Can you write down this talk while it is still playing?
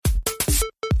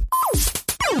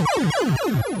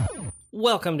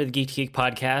Welcome to the Geek to Geek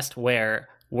podcast, where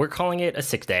we're calling it a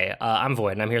sick day. I'm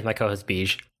Void, and I'm here with my co-host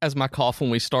Beej. As my cough when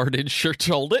we started sure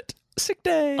told it. Sick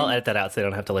day. I'll edit that out so they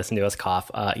don't have to listen to us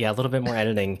cough. Yeah, a little bit more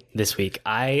editing this week.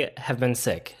 I have been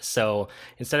sick, so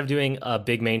instead of doing a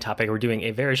big main topic, we're doing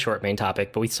a very short main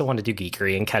topic, but we still want to do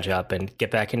geekery and catch up and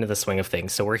get back into the swing of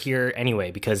things. So we're here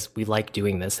anyway because we like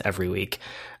doing this every week.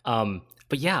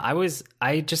 But yeah,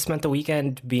 I just spent the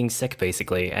weekend being sick,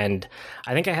 basically, and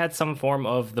I think I had some form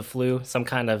of the flu, some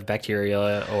kind of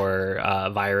bacteria or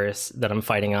virus that I'm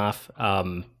fighting off.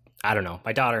 I don't know.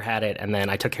 My daughter had it, and then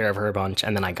I took care of her a bunch,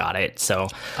 and then I got it. So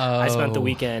I spent the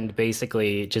weekend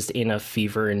basically just in a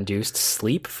fever-induced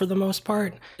sleep for the most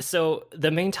part. So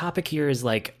the main topic here is,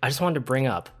 like, I just wanted to bring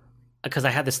up, because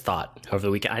I had this thought over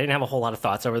the weekend. I didn't have a whole lot of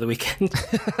thoughts over the weekend,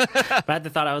 but I had the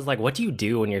thought, I was like, what do you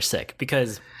do when you're sick?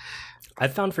 Because I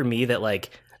found for me that, like,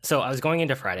 so I was going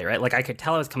into Friday, right? Like, I could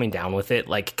tell I was coming down with it,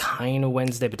 like, kind of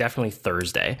Wednesday, but definitely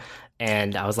Thursday.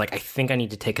 And I was like, I think I need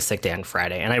to take a sick day on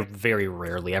Friday. And I very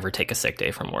rarely ever take a sick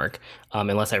day from work,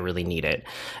 unless I really need it.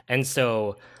 And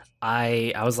so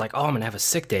I was like, oh, I'm going to have a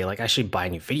sick day. Like, I should buy a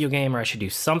new video game or I should do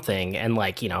something. And,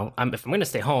 like, you know, if I'm going to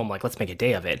stay home, like, let's make a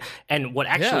day of it. And what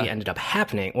actually ended up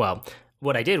happening, well,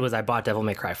 what I did was I bought Devil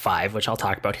May Cry 5, which I'll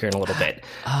talk about here in a little bit.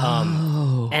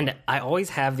 And I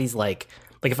always have these, like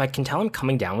if I can tell I'm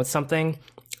coming down with something,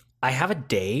 I have a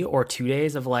day or 2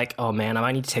 days of like, oh man, I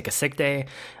might need to take a sick day.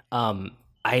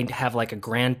 I have like a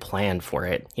grand plan for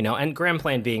it, you know, and grand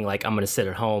plan being like, I'm going to sit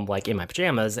at home, like in my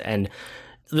pajamas and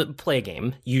play a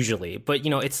game usually. But,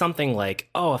 you know, it's something like,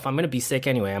 oh, if I'm going to be sick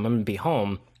anyway, I'm going to be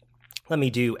home. Let me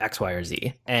do X, Y, or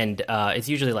Z. And it's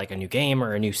usually like a new game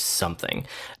or a new something.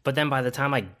 But then by the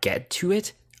time I get to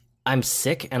it, I'm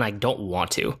sick and I don't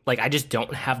want to. Like, I just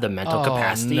don't have the mental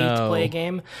capacity to play a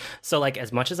game. So, like,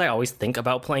 as much as I always think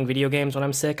about playing video games when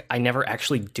I'm sick, I never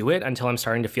actually do it until I'm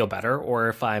starting to feel better or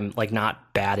if I'm, like,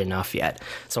 not bad enough yet.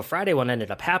 So Friday, what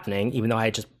ended up happening, even though I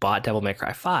had just bought Devil May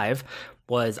Cry 5,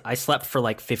 was I slept for,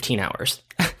 like, 15 hours.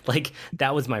 Like,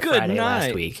 that was my Friday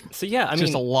last week. So, yeah, I mean...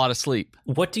 just a lot of sleep.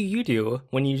 What do you do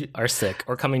when you are sick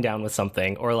or coming down with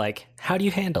something? Or, like, how do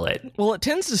you handle it? Well, it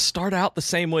tends to start out the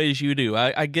same way as you do.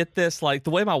 I get this, like, the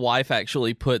way my wife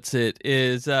actually puts it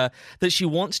is that she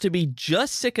wants to be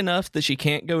just sick enough that she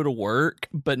can't go to work,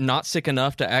 but not sick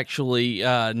enough to actually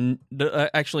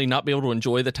not be able to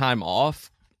enjoy the time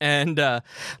off. And,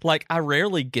 like, I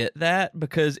rarely get that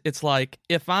because it's like,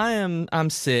 if I'm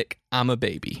sick, I'm a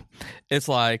baby. It's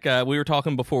like we were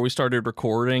talking before we started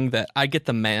recording that I get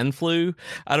the man flu.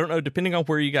 I don't know, depending on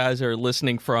where you guys are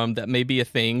listening from, that may be a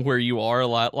thing where you are.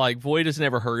 Like Void has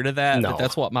never heard of that, but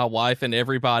that's what my wife and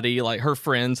everybody, like her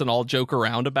friends and all, joke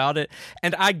around about it.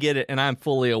 And I get it, and I'm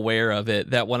fully aware of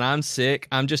it, that when I'm sick,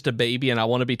 I'm just a baby and I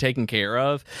want to be taken care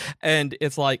of. And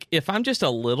it's like, if I'm just a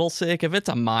little sick, if it's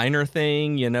a minor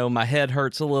thing, you know, my head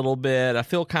hurts a little bit, I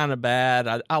feel kind of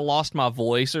bad, I lost my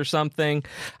voice or something,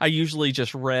 I usually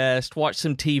just rest, watch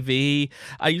some TV.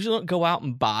 I usually don't go out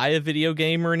and buy a video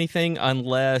game or anything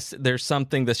unless there's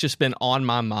something that's just been on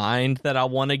my mind that I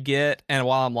want to get. And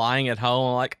while I'm lying at home,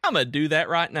 I'm like, I'm going to do that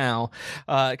right now,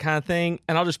 kind of thing.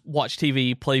 And I'll just watch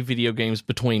TV, play video games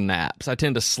between naps. I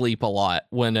tend to sleep a lot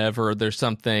whenever there's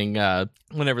something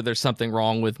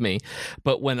wrong with me.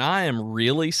 But when I am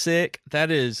really sick,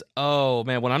 that is, oh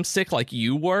man, when I'm sick like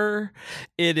you were,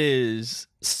 it is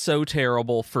so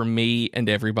terrible for me and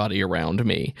everybody around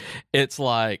me. It's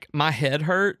like my head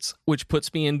hurts, which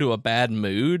puts me into a bad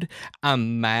mood.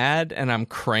 I'm mad and I'm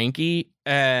cranky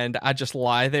and I just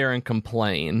lie there and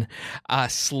complain. I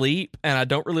sleep and I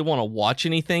don't really want to watch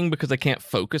anything because I can't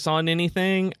focus on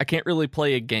anything. I can't really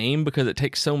play a game because it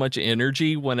takes so much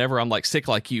energy whenever I'm like sick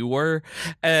like you were.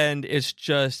 And it's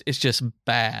just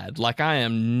bad. Like, I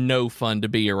am no fun to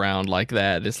be around like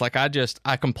that. It's like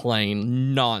I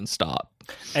complain nonstop.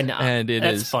 And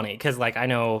that's is funny because, like, I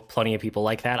know plenty of people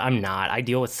like that. I'm not. I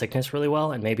deal with sickness really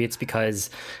well, and maybe it's because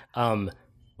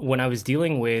when I was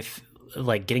dealing with,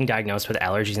 like, getting diagnosed with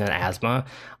allergies and asthma,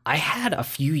 I had a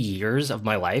few years of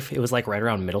my life. It was like right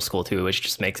around middle school too, which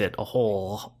just makes it a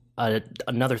whole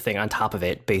another thing on top of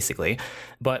it, basically.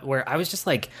 But where I was just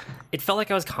like, it felt like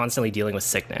I was constantly dealing with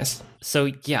sickness. So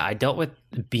yeah, I dealt with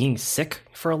being sick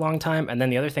for a long time. And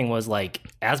then the other thing was, like,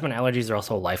 asthma and allergies are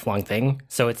also a lifelong thing.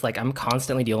 So it's like I'm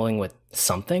constantly dealing with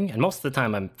something. And most of the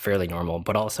time I'm fairly normal,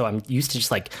 but also I'm used to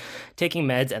just like taking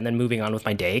meds and then moving on with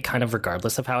my day, kind of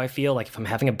regardless of how I feel. Like, if I'm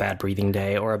having a bad breathing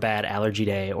day or a bad allergy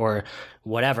day or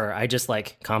whatever, I just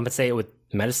like compensate with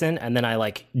medicine, and then I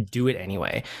like do it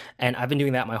anyway. And I've been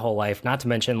doing that my whole life. Not to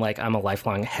mention, like, I'm a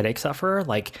lifelong headache sufferer.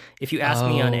 Like, if you ask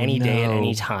me on any day at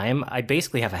any time, I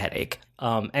basically have a headache.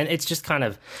 And it's just kind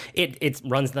of it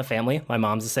runs in the family. My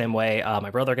mom's the same way. My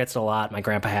brother gets it a lot. My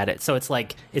grandpa had it, so it's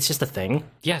like it's just a thing.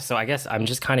 Yeah. So I guess I'm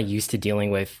just kind of used to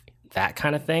dealing with that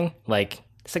kind of thing, like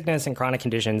sickness and chronic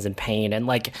conditions and pain. And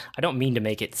like, I don't mean to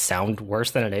make it sound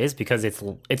worse than it is, because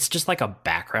it's just like a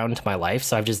background to my life.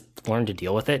 So I've just learned to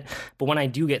deal with it. But when I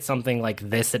do get something like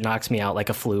this that knocks me out, like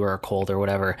a flu or a cold or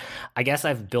whatever, I guess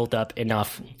I've built up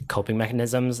enough coping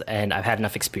mechanisms and I've had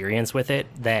enough experience with it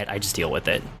that I just deal with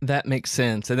it. That makes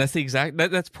sense. And that's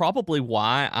that's probably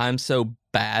why I'm so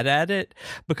bad at it,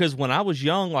 because when I was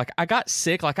young, like, I got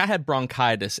sick, like I had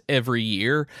bronchitis every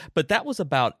year, but that was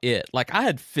about it. Like, I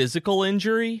had physical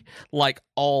injury like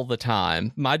all the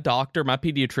time. My doctor, my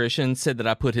pediatrician, said that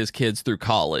I put his kids through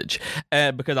college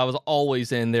because I was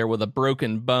always in there with a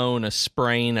broken bone, a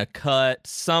sprain, a cut,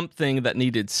 something that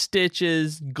needed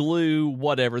stitches, glue,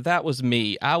 whatever. That was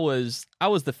me. I was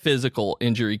the physical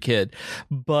injury kid.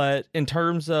 But in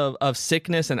terms of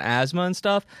sickness and asthma and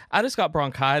stuff, I just got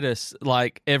bronchitis like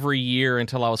every year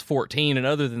until I was 14. And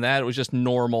other than that, it was just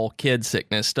normal kid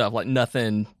sickness stuff, like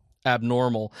nothing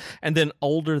abnormal. And then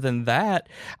older than that,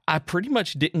 I pretty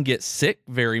much didn't get sick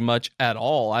very much at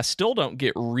all. I still don't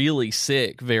get really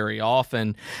sick very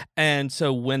often. And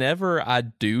so whenever I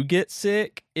do get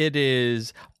sick, it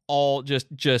is all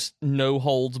just no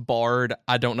holds barred.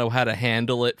 I don't know how to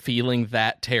handle it, feeling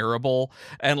that terrible.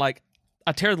 And like,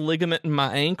 I tear the ligament in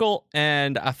my ankle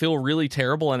and I feel really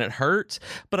terrible and it hurts,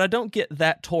 but I don't get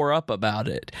that tore up about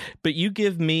it. But you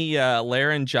give me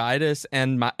laryngitis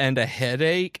and a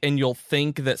headache and you'll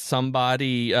think that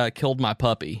somebody killed my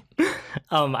puppy.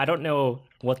 I don't know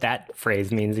what that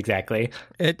phrase means exactly.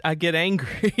 I get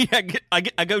angry.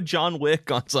 I go John Wick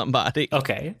on somebody.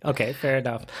 Okay, fair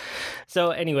enough.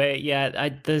 So anyway, yeah,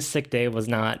 the sick day was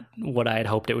not what I had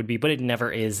hoped it would be, but it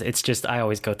never is. It's just I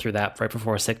always go through that right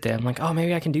before a sick day. I'm like, oh,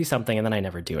 maybe I can do something, and then I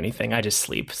never do anything. I just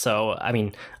sleep. So, I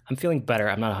mean, I'm feeling better.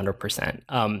 I'm not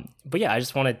 100%. But yeah, I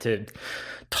just wanted to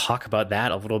talk about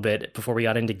that a little bit before we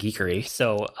got into geekery.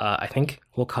 So I think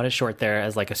we'll cut it short there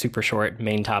as like a super short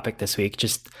main topic this week,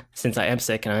 just since I am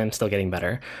sick and I am still getting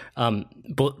better.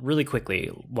 But really quickly,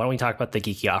 why don't we talk about the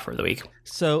geeky offer of the week?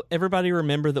 So everybody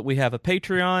remember that we have a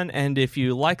Patreon, and if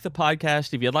you like the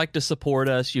podcast, if you'd like to support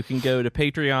us, you can go to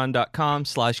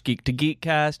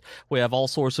patreon.com/geek2geekcast. We have all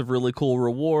sorts of really cool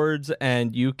rewards,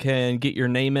 and you can get your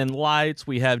name in lights.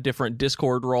 We have different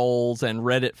Discord roles and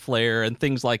Reddit flair and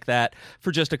things like that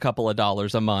for just a couple of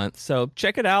dollars a month. So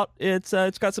check it out. It's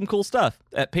got some cool stuff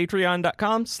at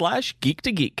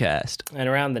patreon.com/geek2geekcast. And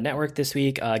around the network this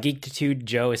week, Geek2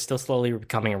 Joe is still slowly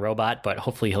becoming a robot, but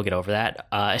hopefully he'll get over that.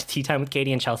 Tea Time with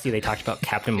Katie and Chelsea, they talked about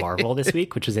Captain Marvel this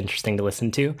week, which was interesting to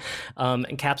listen to.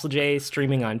 And Capsule J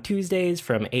streaming on Tuesdays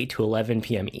from 8 to 11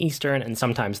 p.m. Eastern, and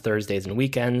sometimes Thursdays and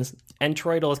weekends. And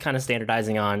Troidal is kind of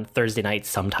standardizing on Thursday nights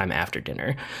sometime after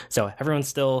dinner. So everyone's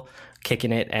still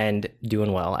kicking it and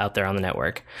doing well out there on the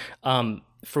network.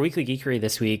 For Weekly Geekery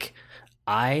this week,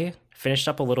 I finished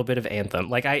up a little bit of Anthem.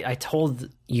 Like I told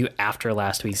you after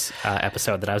last week's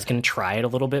episode that I was going to try it a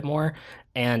little bit more,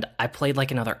 and I played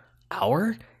like another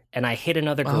hour, and I hit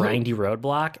another grindy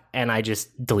roadblock, and I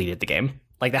just deleted the game.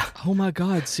 Like that. Oh my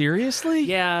God, seriously?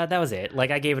 Yeah, that was it. Like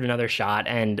I gave it another shot,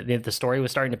 and the story was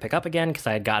starting to pick up again because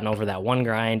I had gotten over that one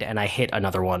grind, and I hit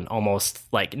another one almost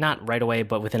like not right away,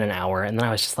 but within an hour. And then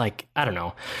I was just like, I don't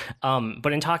know.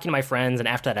 But in talking to my friends and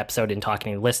after that episode and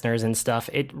talking to listeners and stuff,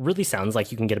 it really sounds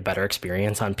like you can get a better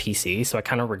experience on PC. So I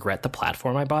kind of regret the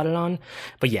platform I bought it on.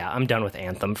 But yeah, I'm done with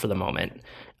Anthem for the moment.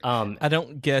 I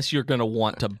don't guess you're going to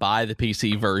want to buy the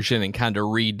PC version and kind of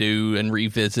redo and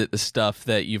revisit the stuff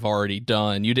that you've already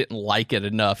done. You didn't like it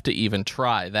enough to even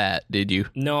try that, did you?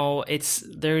 No,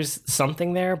 there's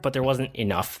something there, but there wasn't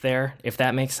enough there, if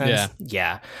that makes sense.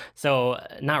 Yeah. So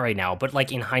not right now, but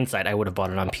like in hindsight, I would have bought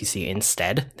it on PC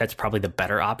instead. That's probably the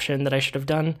better option that I should have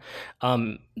done.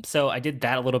 So I did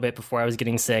that a little bit before I was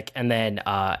getting sick. And then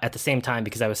at the same time,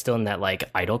 because I was still in that like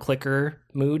idle clicker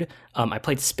mood, I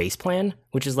played Space Plan,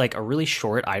 which is like a really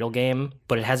short idle game,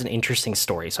 but it has an interesting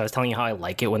story. So I was telling you how I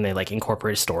like it when they like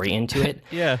incorporate a story into it.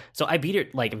 Yeah. So I beat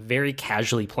it like very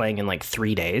casually playing in like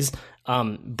 3 days.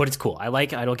 But it's cool. I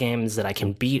like idle games that I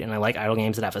can beat, and I like idle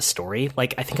games that have a story.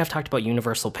 Like I think I've talked about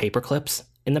Universal Paperclips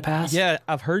in the past. Yeah,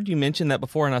 I've heard you mention that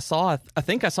before, and I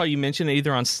think I saw you mention it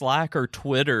either on Slack or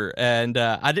Twitter, and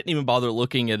I didn't even bother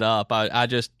looking it up.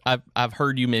 I've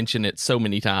heard you mention it so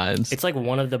many times. It's like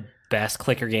one of the best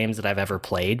clicker games that I've ever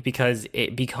played because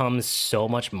it becomes so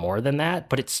much more than that,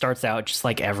 but it starts out just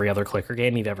like every other clicker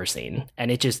game you've ever seen. And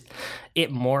it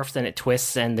morphs and it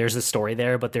twists, and there's a story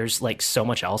there, but there's like so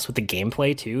much else with the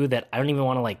gameplay too that I don't even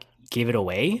want to like give it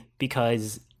away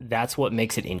because that's what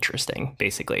makes it interesting,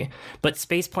 basically. But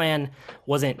Space Plan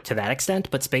wasn't to that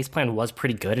extent, but Space Plan was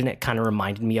pretty good, and it kind of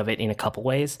reminded me of it in a couple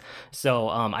ways. So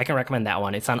I can recommend that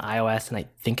one. It's on iOS, and I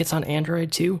think it's on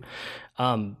Android too.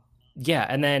 Yeah,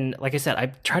 and then, like I said,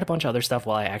 I tried a bunch of other stuff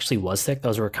while I actually was sick.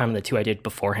 Those were kind of the two I did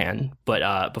beforehand.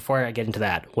 But before I get into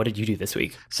that, what did you do this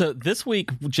week? So this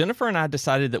week, Jennifer and I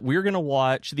decided that we're going to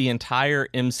watch the entire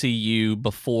MCU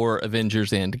before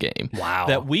Avengers Endgame. Wow.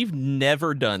 That we've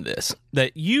never done this.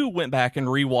 That you went back and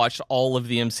rewatched all of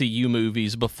the MCU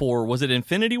movies before. Was it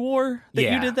Infinity War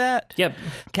that you did that? Yep.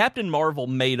 Captain Marvel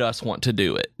made us want to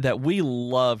do it. That we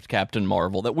loved Captain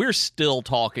Marvel. That we're still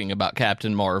talking about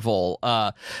Captain Marvel.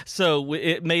 So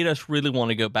it made us really want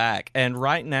to go back. And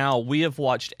right now, we have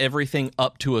watched everything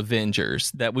up to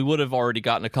Avengers. That we would have already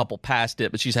gotten a couple past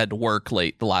it, but she's had to work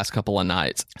late the last couple of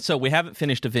nights. So we haven't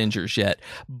finished Avengers yet.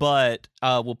 But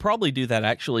we'll probably do that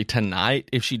actually tonight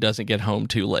if she doesn't get home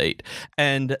too late.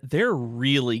 And they're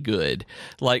really good.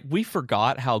 Like, we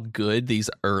forgot how good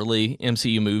these early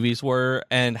MCU movies were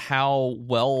and how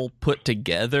well put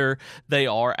together they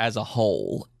are as a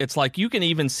whole. It's like you can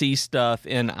even see stuff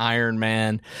in Iron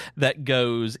Man that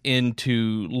goes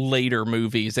into later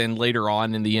movies and later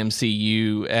on in the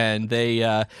MCU, and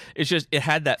it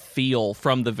had that feel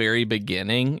from the very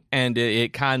beginning, and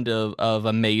it kind of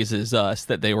amazes us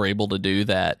that they were able to do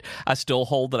that. I still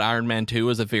hold that Iron Man 2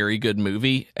 is a very good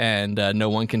movie, and no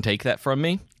one can take that from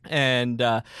me. And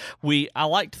I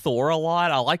liked Thor a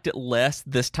lot. I liked it less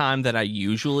this time than I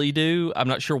usually do. I'm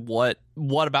not sure what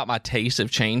about my tastes have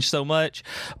changed so much,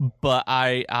 but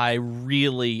I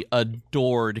really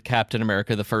adored Captain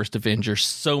America: The First Avenger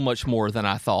so much more than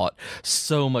I thought,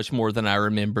 so much more than I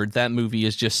remembered. That movie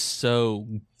is just so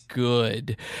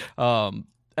good.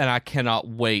 And I cannot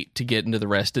wait to get into the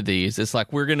rest of these. It's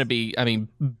like we're going to be,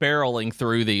 barreling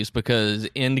through these because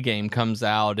Endgame comes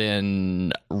out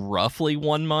in roughly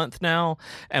 1 month now,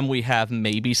 and we have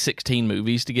maybe 16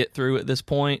 movies to get through at this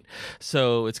point.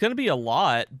 So it's going to be a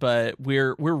lot, but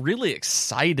we're really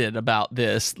excited about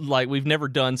this. Like, we've never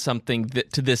done something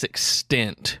to this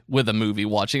extent with a movie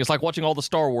watching. It's like watching all the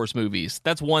Star Wars movies.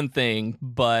 That's one thing,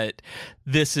 but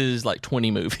this is like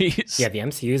 20 movies. Yeah, the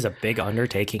MCU is a big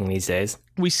undertaking these days.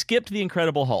 We skipped The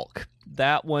Incredible Hulk.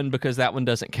 That one, because that one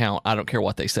doesn't count. I don't care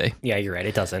what they say. Yeah, you're right.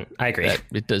 It doesn't. I agree.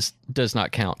 It does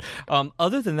not count.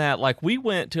 Other than that, like, we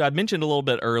went to, I mentioned a little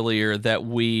bit earlier that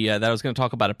that I was going to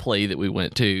talk about a play that we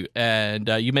went to, and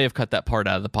you may have cut that part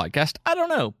out of the podcast. I don't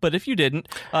know, but if you didn't,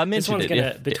 mention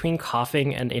it. Between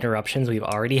coughing and interruptions we've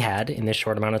already had in this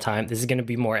short amount of time, this is going to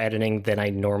be more editing than I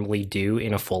normally do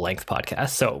in a full-length podcast.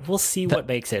 So we'll see what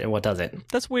makes it and what doesn't.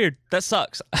 That's weird. That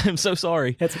sucks. I'm so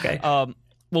sorry. That's okay.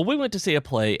 Well, we went to see a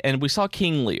play, and we saw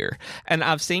King Lear. And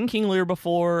I've seen King Lear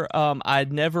before.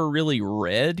 I'd never really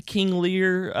read King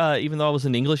Lear, even though I was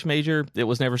an English major. It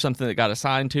was never something that got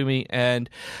assigned to me. And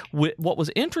what was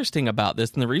interesting about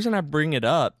this, and the reason I bring it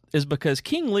up, is because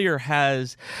King Lear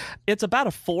it's about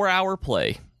a 4-hour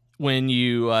play when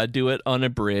you do it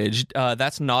unabridged.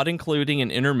 That's not including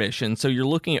an intermission. So you're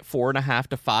looking at 4.5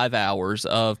 to 5 hours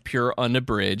of pure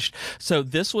unabridged. So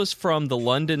this was from the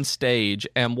London stage.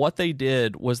 And what they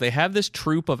did was they have this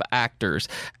troupe of actors,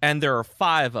 and there are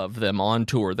 5 of them on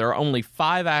tour. There are only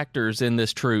 5 actors in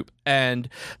this troupe. And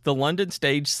the London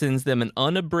stage sends them an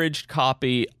unabridged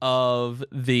copy of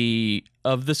the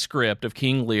script of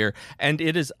King Lear, and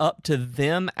it is up to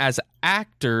them as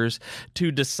actors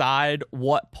to decide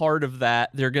what part of that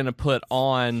they're going to put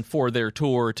on for their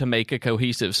tour to make a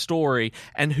cohesive story,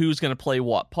 and who's going to play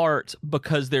what parts,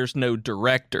 because there's no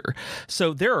director.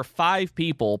 So there are 5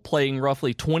 people playing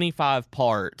roughly 25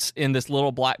 parts in this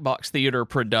little black box theater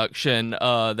production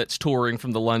that's touring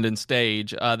from the London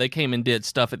stage. They came and did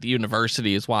stuff at the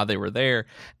university is why they were there,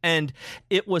 and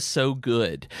it was so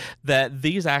good that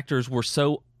these actors were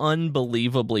so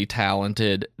unbelievably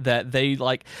talented that they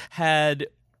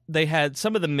had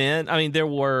some of the men. There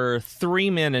were 3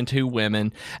 men and 2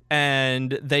 women,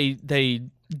 and it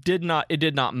did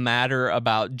not matter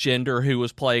about gender, who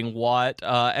was playing what,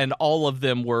 and all of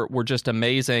them were just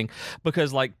amazing,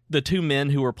 because like the 2 men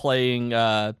who were playing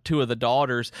 2 of the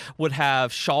daughters would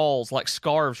have shawls, like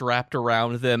scarves, wrapped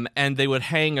around them, and they would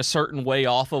hang a certain way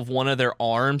off of one of their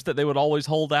arms that they would always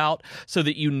hold out, so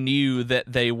that you knew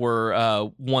that they were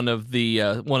one of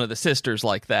the sisters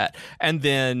like that. And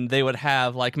then they would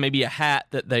have like maybe a hat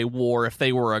that they wore if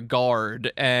they were a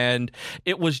guard, and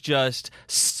it was just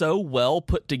so well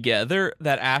put put together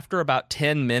that after about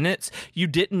 10 minutes, you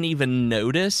didn't even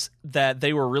notice that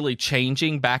they were really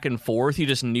changing back and forth. You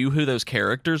just knew who those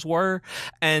characters were.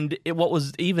 And what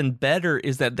was even better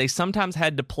is that they sometimes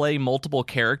had to play multiple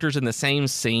characters in the same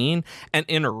scene and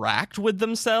interact with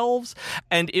themselves.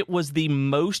 And it was the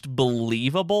most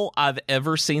believable I've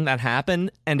ever seen that happen.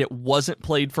 And it wasn't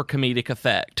played for comedic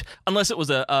effect, unless it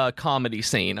was a comedy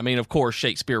scene. I mean, of course,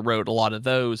 Shakespeare wrote a lot of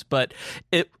those, but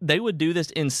they would do this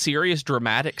in serious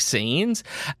dramatic scenes.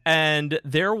 And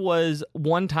there was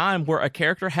one time where a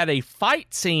character had a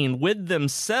fight scene with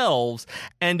themselves,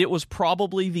 and it was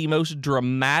probably the most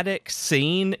dramatic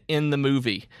scene in the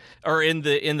movie or in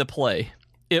the play.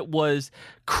 It was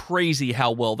crazy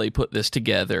how well they put this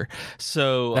together.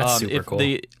 So that's super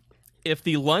cool. If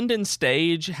the London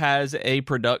stage has a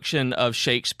production of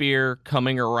Shakespeare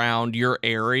coming around your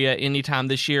area anytime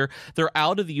this year, they're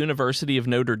out of the University of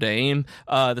Notre Dame.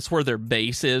 That's where their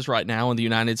base is right now in the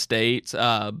United States.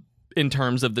 In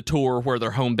terms of the tour where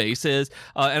their home base is,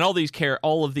 and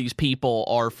all of these people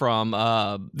are from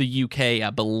the UK, I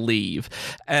believe,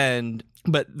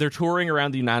 but they're touring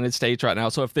around the United States right now.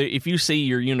 So if you see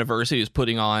your university is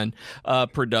putting on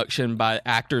production by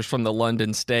actors from the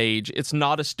London stage, it's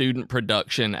not a student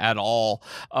production at all.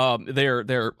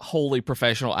 They're wholly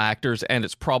professional actors, and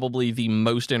it's probably the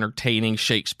most entertaining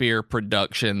Shakespeare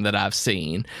production that I've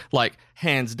seen. Like,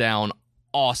 hands down,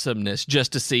 awesomeness.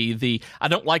 Just to see I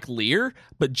don't like Lear,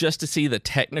 but just to see the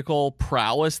technical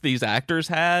prowess these actors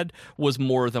had was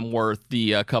more than worth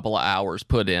the couple of hours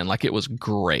put in. Like, it was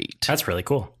great. That's really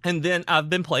cool. And then I've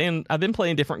been playing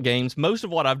different games. Most of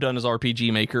what I've done is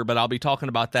RPG Maker, but I'll be talking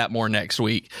about that more next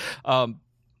week.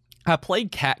 I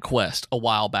played Cat Quest a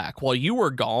while back. While you were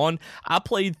gone, I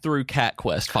played through Cat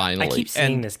Quest finally. I keep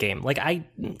seeing this game. Like, I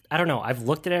don't know. I've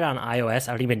looked at it on iOS.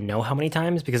 I don't even know how many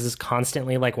times, because it's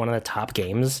constantly like one of the top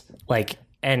games. Like,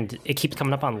 and it keeps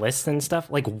coming up on lists and stuff.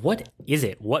 Like, what is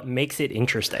it? What makes it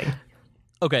interesting?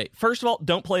 Okay, first of all,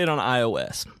 don't play it on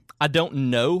iOS. I don't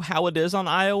know how it is on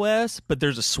iOS, but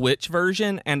there's a Switch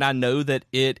version, and I know that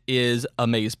it is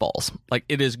amazeballs. Like,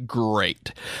 it is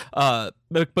great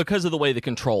because of the way the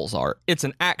controls are. It's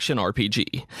an action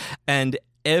RPG, and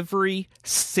every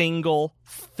single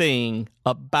thing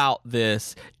about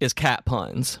this is cat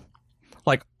puns.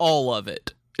 Like, all of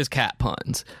it is cat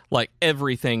puns. Like,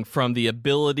 everything from the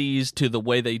abilities to the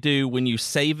way they do. When you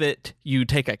save it, you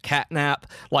take a cat nap.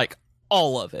 Like,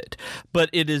 all of it. But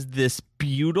it is this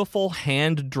beautiful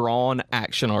hand-drawn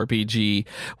action RPG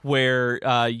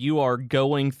where you are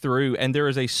going through, and there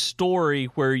is a story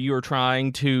where you're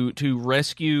trying to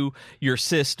rescue your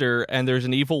sister, and there's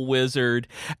an evil wizard,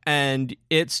 and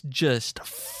it's just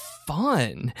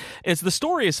fun. The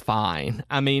story is fine.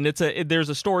 I mean, there's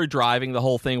a story driving the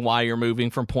whole thing, why you're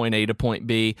moving from point A to point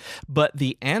B, but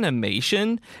the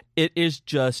animation, it is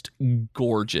just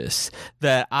gorgeous.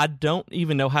 That I don't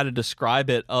even know how to describe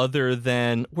it other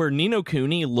than where Ni no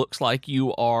Kuni looks like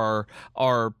you are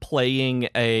playing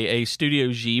a Studio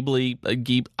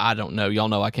Ghibli, I don't know, y'all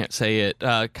know I can't say it,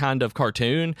 kind of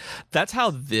cartoon. That's how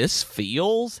this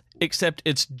feels, except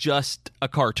it's just a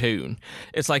cartoon.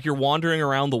 It's like you're wandering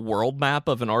around the world map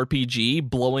of an RPG,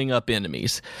 blowing up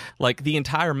enemies. Like, the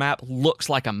entire map looks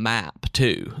like a map,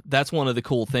 too. That's one of the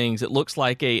cool things. It looks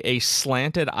like a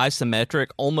slanted, isometric,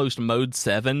 almost Mode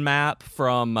 7 map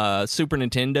from Super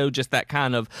Nintendo, just that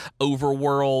kind of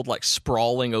overworld, like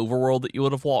sprawling overworld that you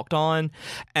would have walked on.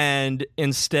 And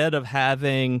instead of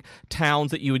having towns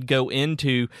that you would go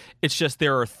into, it's just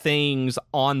there are things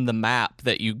on the map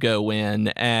that you go in,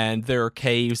 and there are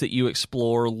caves that you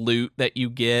explore, loot that you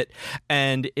get,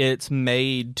 and it's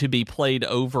made to be played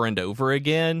over and over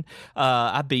again.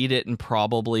 I beat it in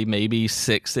probably maybe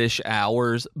 6-ish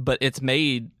hours, but it's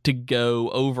made to go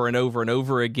over and over and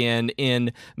over again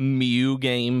in Mew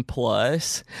Game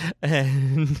Plus,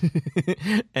 and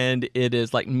and it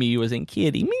is like Mew as in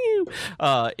kitty Mew.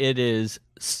 It is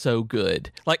so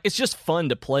good. Like, it's just fun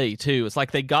to play too. It's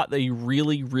like they got the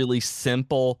really, really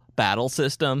simple battle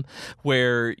system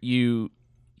where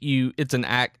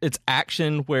it's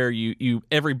action where you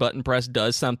every button press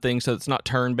does something, so it's not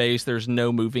turn based. There's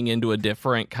no moving into a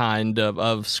different kind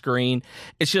of screen.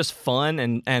 It's just fun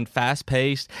and fast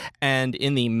paced. And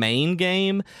in the main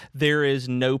game, there is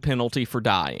no penalty for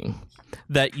dying.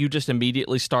 That you just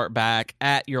immediately start back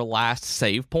at your last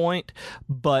save point,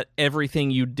 but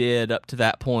everything you did up to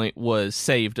that point was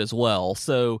saved as well.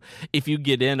 So if you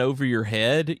get in over your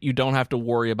head, you don't have to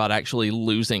worry about actually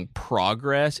losing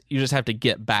progress. You just have to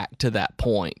get back to that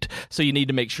point. So you need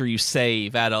to make sure you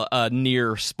save at a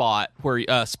near spot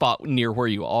near where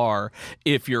you are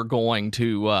if you're going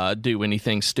to do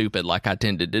anything stupid like I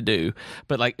tended to do.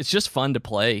 But like, it's just fun to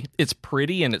play. It's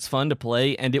pretty and it's fun to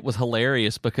play, and it was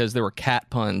hilarious because there were cat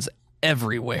puns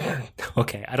everywhere.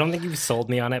 Okay, I don't think you've sold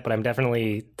me on it, but I'm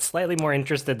definitely slightly more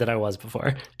interested than I was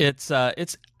before. It's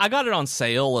I got it on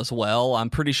sale as well. I'm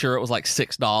pretty sure it was like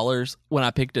 $6 when I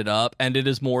picked it up, and it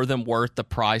is more than worth the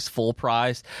price, full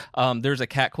price. There's a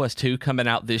Cat Quest 2 coming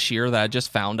out this year that I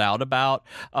just found out about.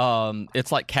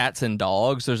 It's like cats and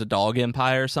dogs. There's a dog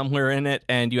empire somewhere in it,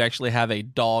 and you actually have a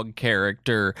dog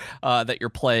character that you're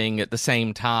playing at the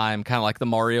same time, kind of like the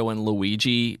Mario and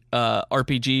Luigi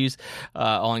RPGs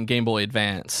on Game Boy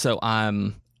Advance. So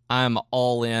I'm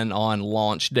all in on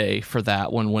launch day for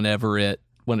that one whenever it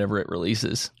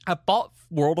releases. I bought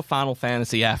World of Final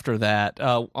Fantasy after that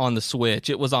on the Switch.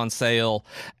 It was on sale,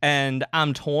 and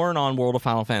I'm torn on World of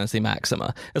Final Fantasy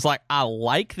Maxima. It's like, I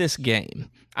like this game.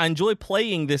 I enjoy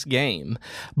playing this game,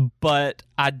 but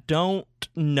I don't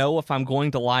know if I'm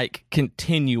going to like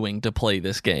continuing to play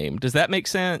this game. Does that make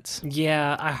sense?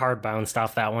 Yeah, I hard bounced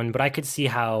off that one, but I could see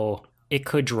how it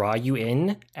could draw you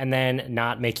in and then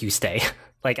not make you stay.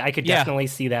 Like, I could definitely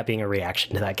see that being a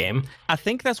reaction to that game. I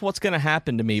think that's what's going to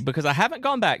happen to me because I haven't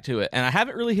gone back to it and I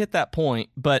haven't really hit that point,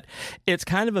 but it's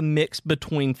kind of a mix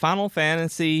between Final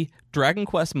Fantasy, Dragon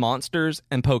Quest Monsters,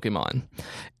 and Pokemon.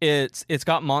 It's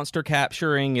got monster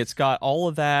capturing, it's got all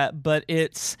of that, but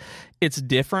it's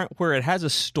different where it has a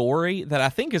story that I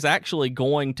think is actually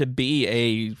going to be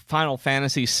a Final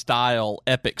Fantasy style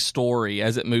epic story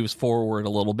as it moves forward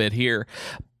a little bit here.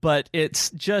 But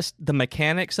it's just the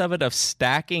mechanics of it, of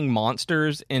stacking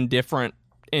monsters in different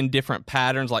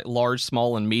patterns, like large,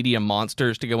 small, and medium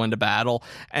monsters to go into battle,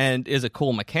 and is a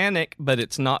cool mechanic, but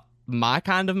it's not my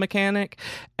kind of mechanic.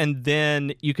 And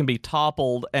then you can be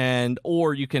toppled,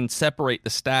 or you can separate the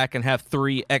stack and have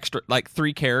three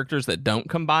characters that don't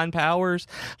combine powers.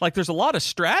 Like, there's a lot of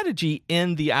strategy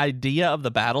in the idea of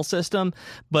the battle system,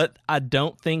 but I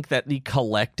don't think that the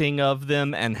collecting of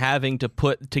them and having to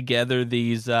put together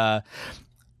these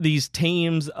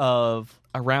teams of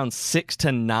around 6 to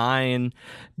 9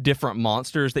 different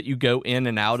monsters that you go in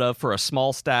and out of for a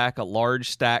small stack, a large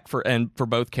stack for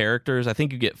both characters. I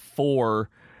think you get 4.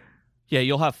 Yeah,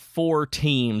 you'll have 4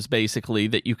 teams basically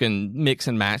that you can mix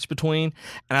and match between.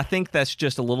 And I think that's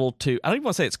just a little too, I don't even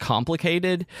want to say it's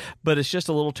complicated, but it's just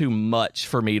a little too much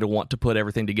for me to want to put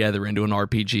everything together into an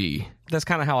RPG. That's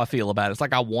kind of how I feel about it. It's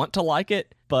like, I want to like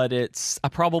it, but I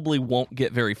probably won't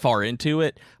get very far into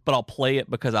it, but I'll play it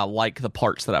because I like the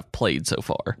parts that I've played so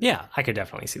far. Yeah, I could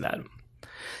definitely see that.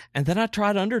 And then I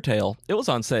tried Undertale. It was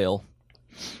on sale.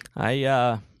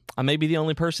 I may be the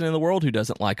only person in the world who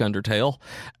doesn't like Undertale,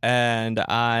 and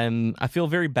I feel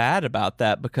very bad about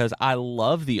that because I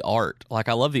love the art. Like,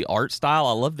 I love the art style.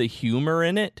 I love the humor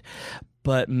in it.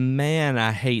 But man,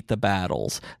 I hate the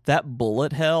battles. That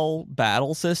bullet hell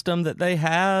battle system that they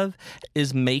have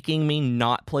is making me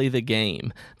not play the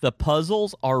game. The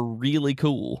puzzles are really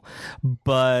cool,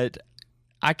 but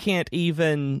I can't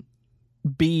even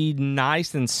be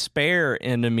nice and spare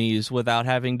enemies without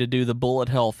having to do the bullet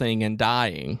hell thing and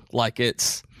dying. Like,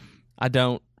 I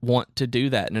don't want to do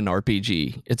that in an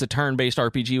RPG. It's a turn-based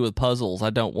RPG with puzzles. I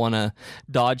don't want to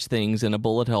dodge things in a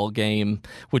bullet hell game,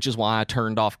 which is why I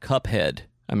turned off Cuphead.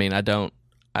 I mean, I don't,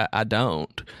 and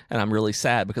I'm really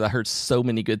sad because I heard so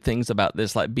many good things about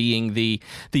this, like being the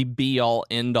be-all,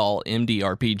 end-all MD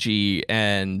RPG,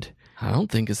 and I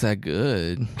don't think it's that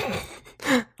good.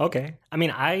 Okay. I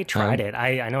mean, I tried it.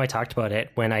 I know I talked about it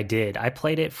when I did. I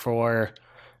played it for,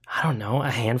 I don't know, a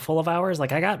handful of hours.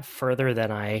 Like, I got further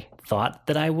than I thought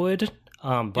that I would.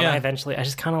 But I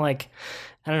just kind of like,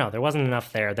 I don't know, there wasn't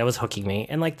enough there that was hooking me.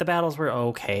 And like, the battles were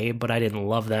okay, but I didn't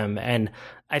love them. And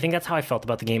I think that's how I felt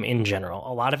about the game in general.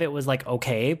 A lot of it was like,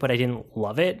 okay, but I didn't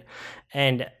love it.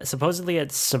 And supposedly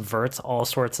it subverts all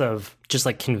sorts of just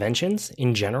like conventions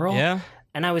in general. Yeah.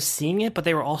 And I was seeing it, but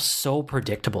they were all so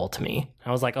predictable to me.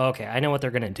 I was like, oh, okay, I know what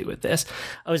they're going to do with this.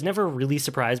 I was never really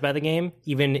surprised by the game,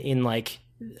 even in like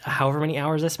however many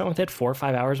hours I spent with it, 4 or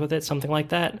 5 hours with it, something like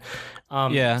that.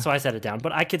 So I set it down.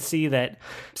 But I could see that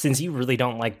since you really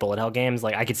don't like bullet hell games,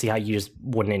 like, I could see how you just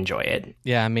wouldn't enjoy it.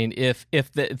 Yeah, I mean, if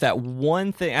that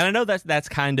one thing, and I know that's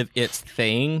kind of its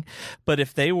thing, but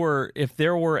if there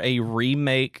were a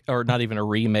remake, or not even a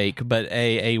remake, but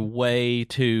a way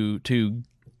to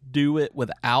do it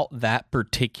without that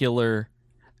particular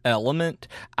element,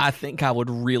 I think I would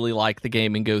really like the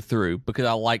game and go through, because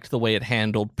I liked the way it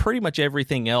handled pretty much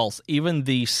everything else, even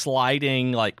the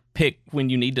sliding, like, pick when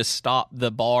you need to stop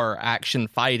the bar action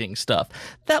fighting stuff.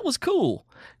 That was cool.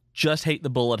 just hate the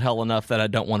bullet hell enough that I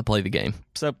don't want to play the game.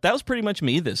 So that was pretty much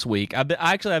me this week. I've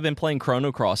been playing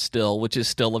Chrono Cross still, which is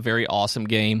still a very awesome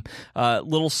game.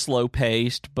 Little slow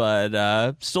paced,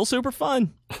 but still super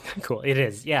fun. Cool. It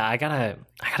is. Yeah, I gotta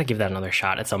give that another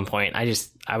shot at some point.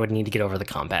 I would need to get over the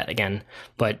combat again,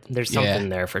 but there's something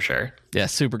there for sure. Yeah,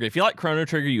 super good. If you like Chrono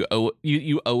Trigger, you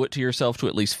owe it to yourself to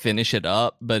at least finish it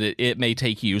up, but it may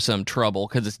take you some trouble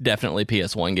because it's definitely a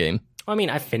PS1 game. I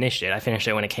mean, I finished it. I finished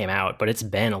it when it came out, but it's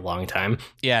been a long time.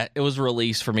 Yeah, it was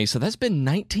released for me, so that's been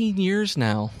 19 years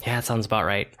now. Yeah, that sounds about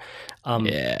right.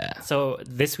 So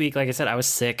this week, like I said, I was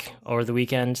sick over the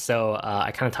weekend, so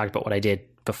I kind of talked about what I did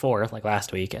before, like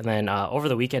last week, and then over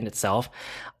the weekend itself,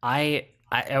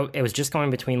 it was just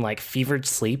going between like fevered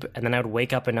sleep, and then I would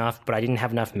wake up enough, but I didn't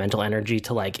have enough mental energy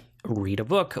to like read a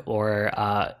book or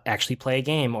actually play a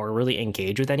game or really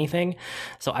engage with anything.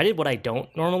 So I did what I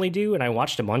don't normally do, and I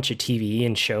watched a bunch of TV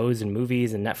and shows and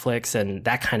movies and Netflix and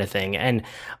that kind of thing. And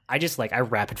I just I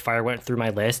rapid fire went through my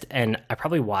list, and I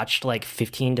probably watched like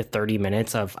 15 to 30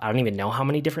 minutes of I don't even know how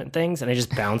many different things, and I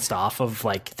just bounced off of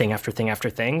like thing after thing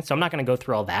after thing. So I'm not going to go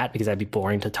through all that because that'd be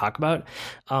boring to talk about.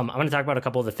 I'm going to talk about a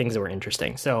couple of the things that were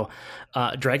interesting. So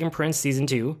Dragon Prince Season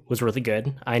 2 was really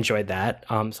good. I enjoyed that.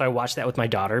 So I watched that with my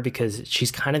daughter because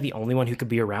she's kind of the only one who could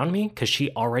be around me because she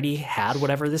already had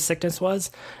whatever this sickness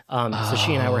was. So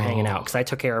she and I were hanging out because I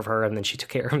took care of her and then she took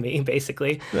care of me,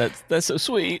 basically. That's so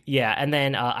sweet. Yeah, and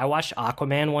then I watched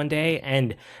Aquaman one day,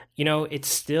 and it's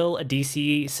still a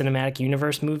DC Cinematic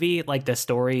Universe movie. Like the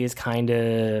story is kind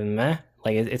of meh,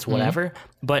 like it's whatever.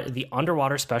 But the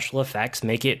underwater special effects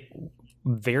make it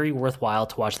very worthwhile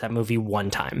to watch that movie one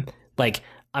time. Like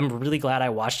I'm really glad I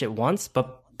watched it once,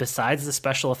 but besides the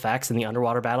special effects and the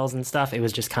underwater battles and stuff, it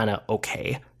was just kind of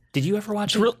okay. Did you ever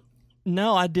watch it?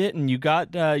 No, I didn't.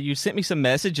 You sent me some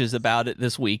messages about it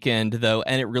this weekend, though,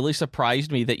 and it really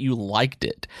surprised me that you liked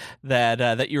it.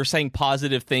 That you were saying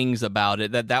positive things about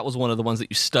it. That was one of the ones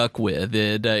that you stuck with.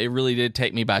 It really did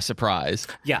take me by surprise.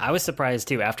 Yeah, I was surprised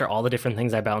too. After all the different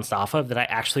things I bounced off of, that I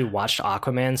actually watched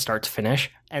Aquaman start to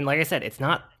finish. And like I said, it's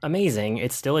not amazing.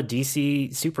 It's still a DC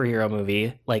superhero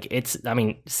movie.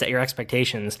 Set your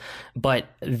expectations. But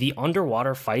the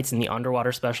underwater fights and the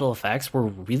underwater special effects were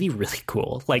really, really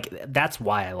cool. Like, that's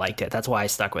why I liked it. That's why I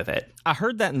stuck with it. I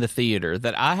heard that in the theater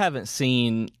that I haven't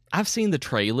seen. I've seen the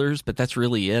trailers, but that's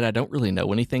really it. I don't really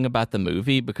know anything about the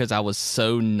movie because I was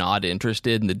so not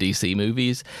interested in the DC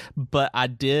movies. But I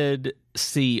did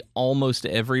see almost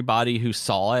everybody who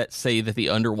saw it say that the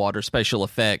underwater special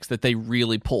effects, that they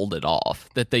really pulled it off,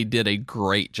 that they did a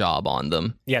great job on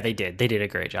them. Yeah, they did. They did a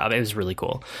great job. It was really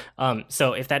cool.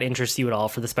 So if that interests you at all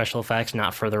for the special effects,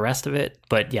 not for the rest of it,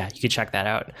 but yeah, you could check that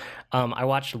out. I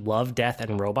watched Love, Death,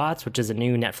 and Robots, which is a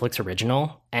new Netflix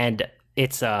original, and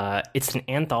it's an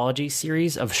anthology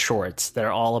series of shorts that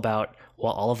are all about,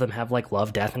 well, all of them have like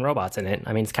love, death, and robots in it.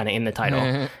 I mean, it's kind of in the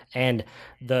title. And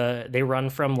they run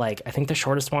from like, I think the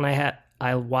shortest one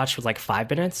I watched was like 5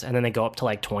 minutes, and then they go up to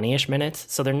like 20-ish minutes.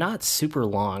 So they're not super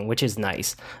long, which is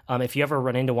nice. If you ever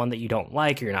run into one that you don't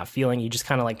like or you're not feeling, you just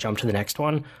kind of like jump to the next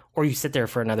one, or you sit there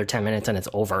for another 10 minutes and it's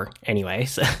over anyway.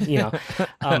 So,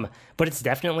 but it's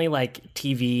definitely like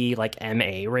TV, like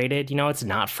MA rated. It's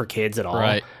not for kids at all.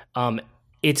 Right.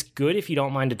 It's good if you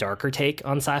don't mind a darker take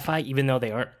on sci-fi, even though they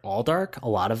aren't all dark. A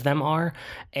lot of them are.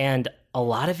 And a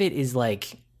lot of it is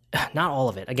like, not all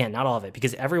of it. Again, not all of it,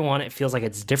 because everyone, it feels like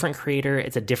it's a different creator.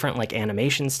 It's a different like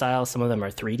animation style. Some of them are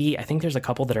 3D. I think there's a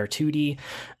couple that are 2D.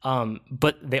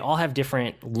 But they all have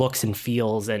different looks and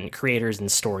feels and creators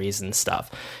and stories and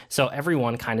stuff. So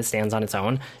everyone kind of stands on its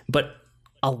own. But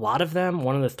a lot of them,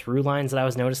 one of the through lines that I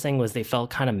was noticing was they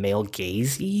felt kind of male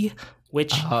gazy,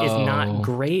 which is not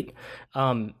great.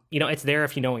 It's there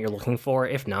if you know what you're looking for.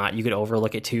 If not, you could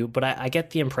overlook it too. But I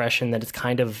get the impression that it's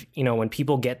kind of, when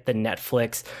people get the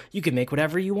Netflix, you can make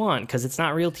whatever you want because it's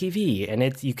not real TV,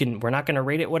 and we're not going to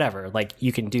rate it whatever. Like,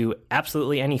 you can do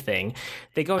absolutely anything.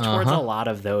 They go towards a lot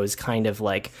of those kind of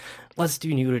like, let's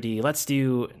do nudity, let's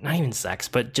do not even sex,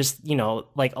 but just,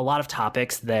 like a lot of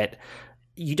topics that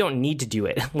you don't need to do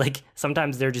it. Like,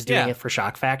 sometimes they're just doing it for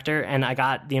shock factor. And I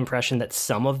got the impression that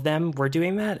some of them were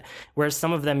doing that, whereas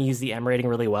some of them use the M rating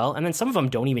really well. And then some of them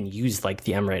don't even use like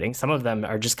the M rating. Some of them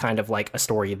are just kind of like a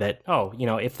story that,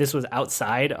 if this was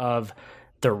outside of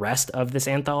the rest of this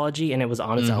anthology and it was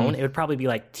on its own, it would probably be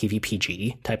like TV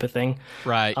PG type of thing.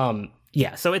 Right.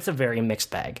 Yeah. So it's a very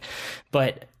mixed bag,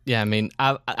 but yeah, I mean,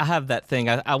 I have that thing.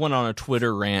 I went on a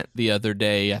Twitter rant the other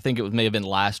day. I think it may have been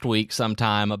last week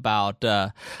sometime about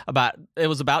it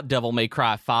was about Devil May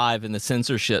Cry 5 and the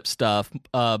censorship stuff,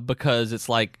 because it's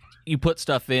like, you put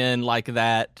stuff in like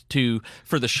that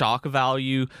for the shock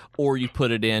value, or you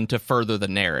put it in to further the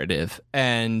narrative.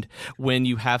 And when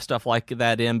you have stuff like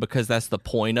that in because that's the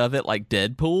point of it, like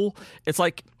Deadpool, it's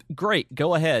like, great,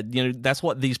 go ahead. That's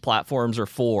what these platforms are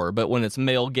for. But when it's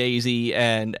male gazy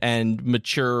and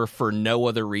mature for no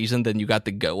other reason than you got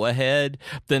the go ahead,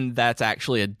 then that's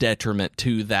actually a detriment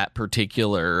to that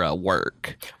particular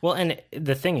work. Well, and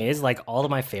the thing is, like, all of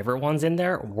my favorite ones in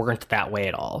there weren't that way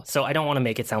at all. So I don't want to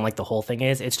make it sound like the whole thing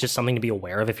is. It's just something to be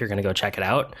aware of if you're going to go check it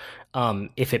out.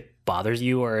 If it bothers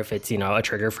you, or if it's, a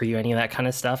trigger for you, any of that kind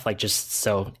of stuff, like, just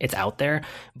so it's out there.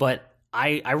 But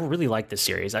I really like this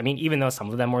series. I mean, even though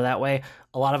some of them were that way,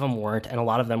 a lot of them weren't, and a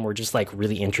lot of them were just like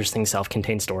really interesting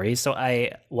self-contained stories. So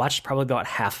I watched probably about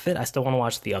half of it. I still want to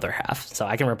watch the other half, so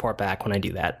I can report back when I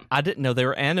do that. I didn't know they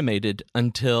were animated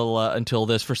until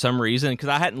this for some reason, because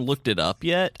I hadn't looked it up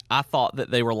yet. I thought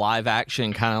that they were live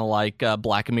action, kind of like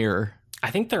Black Mirror. I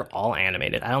think they're all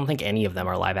animated. I don't think any of them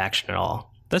are live action at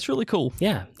all. That's really cool.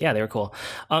 Yeah, they were cool.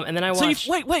 And then I watched.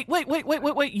 So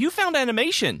wait! You found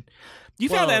animation. You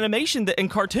found animation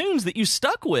and cartoons that you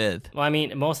stuck with. Well, I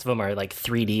mean, most of them are like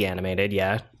 3D animated,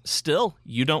 yeah. Still,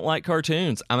 you don't like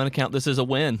cartoons. I'm going to count this as a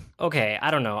win. Okay,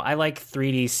 I don't know. I like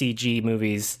 3D CG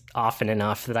movies often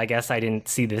enough that I guess I didn't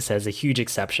see this as a huge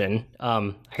exception.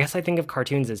 I guess I think of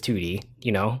cartoons as 2D,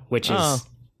 which is...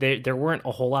 There weren't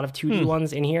a whole lot of 2D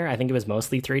ones in here. I think it was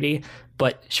mostly 3D.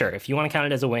 But sure, if you want to count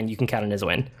it as a win, you can count it as a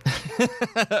win.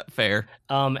 Fair.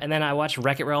 And then I watched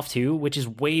Wreck-It Ralph 2, which is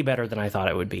way better than I thought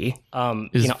it would be.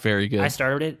 It's very good. I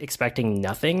started it expecting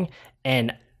nothing,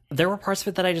 and there were parts of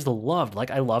it that I just loved.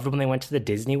 Like, I loved when they went to the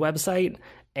Disney website,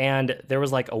 and there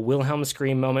was like a Wilhelm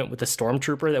scream moment with the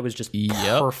stormtrooper that was just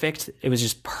perfect. It was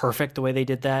just perfect the way they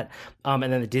did that. And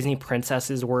then the Disney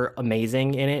princesses were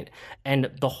amazing in it. And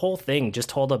the whole thing just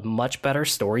told a much better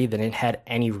story than it had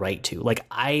any right to. Like,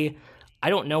 I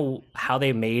don't know how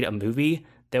they made a movie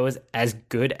that was as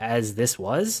good as this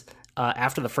was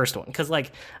after the first one. Because,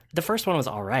 like, the first one was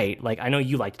all right. Like, I know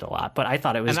you liked it a lot, but I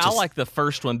thought it was I like the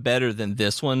first one better than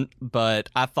this one, but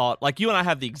I thought, like, you and I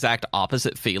have the exact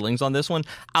opposite feelings on this one.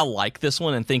 I like this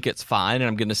one and think it's fine, and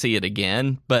I'm going to see it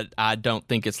again, but I don't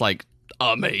think it's, like,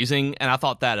 amazing, and I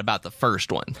thought that about the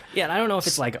first one. Yeah, and I don't know if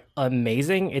it's like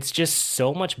amazing. It's just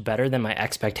so much better than my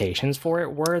expectations for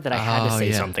it were that I had to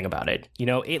say something about it.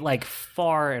 It like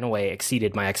far and away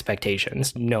exceeded my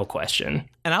expectations, no question.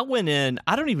 And I went in,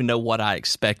 I don't even know what I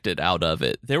expected out of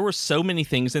it. There were so many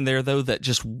things in there, though, that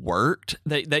just worked,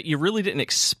 that you really didn't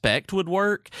expect would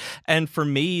work. And for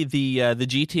me, the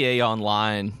GTA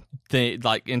Online,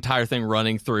 the entire thing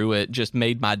running through it just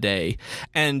made my day.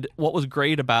 And what was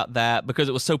great about that, because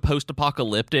it was so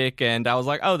post-apocalyptic, and I was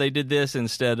like, oh, they did this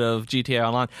instead of GTA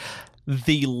Online.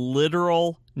 The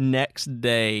literal next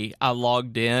day, I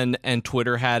logged in and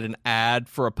Twitter had an ad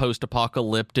for a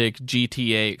post-apocalyptic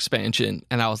GTA expansion.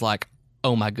 And I was like,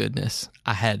 oh my goodness,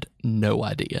 I had no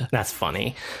idea. That's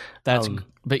funny.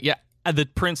 But yeah. The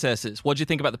princesses. What'd you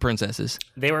think about the princesses?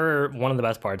 They were one of the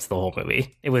best parts of the whole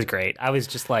movie. It was great. I was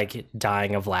just like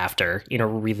dying of laughter in a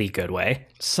really good way.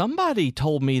 Somebody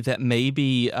told me that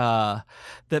maybe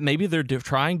they're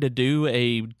trying to do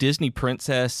a Disney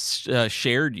princess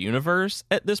shared universe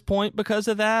at this point because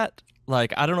of that.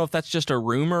 Like, I don't know if that's just a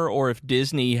rumor or if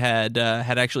Disney had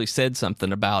actually said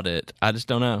something about it. I just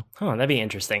don't know. Oh, that'd be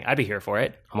interesting. I'd be here for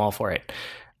it. I'm all for it.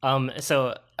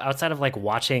 So outside of like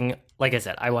watching, like I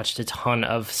said, I watched a ton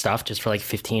of stuff just for like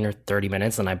 15 or 30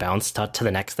 minutes, and I bounced to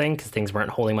the next thing because things weren't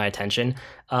holding my attention.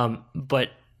 But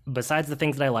besides the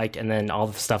things that I liked, and then all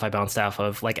the stuff I bounced off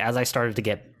of, like as I started to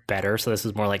get better, so this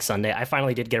was more like Sunday, I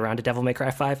finally did get around to Devil May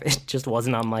Cry 5. It just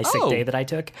wasn't on my sick day that I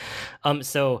took.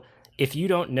 So if you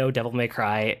don't know Devil May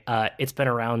Cry, it's been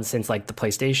around since like the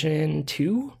PlayStation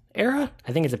 2 era.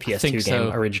 I think it's a PS2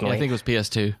 game originally. Yeah, I think it was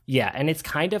PS2. Yeah, and it's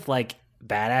kind of like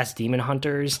Badass Demon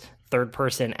Hunters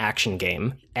third-person action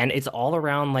game, and it's all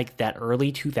around like that early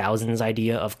 2000s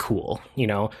idea of cool,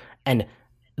 and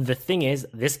the thing is,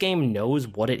 this game knows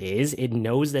what it is. It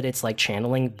knows that it's like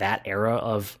channeling that era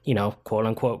of, quote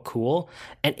unquote cool,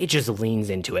 and it just leans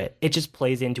into it. It just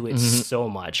plays into it so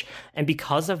much. And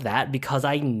because of that, because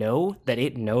I know that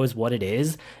it knows what it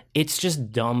is, it's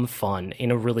just dumb fun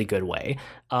in a really good way.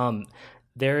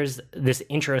 There's this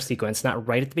intro sequence, not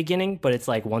right at the beginning, but it's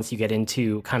like once you get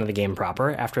into kind of the game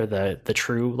proper, after the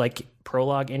true like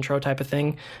prologue intro type of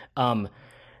thing.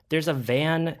 There's a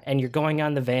van, and you're going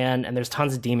on the van, and there's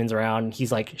tons of demons around. And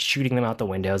he's like shooting them out the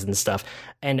windows and stuff.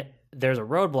 And there's a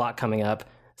roadblock coming up.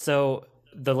 So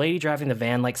the lady driving the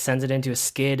van like sends it into a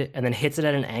skid and then hits it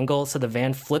at an angle, so the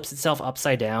van flips itself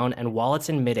upside down, and while it's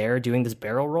in midair doing this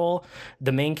barrel roll,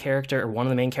 the main character, or one of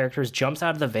the main characters, jumps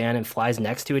out of the van and flies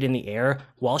next to it in the air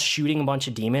while shooting a bunch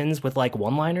of demons with like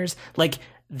one-liners. Like,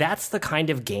 that's the kind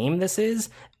of game this is,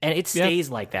 and it stays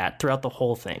like that throughout the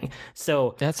whole thing.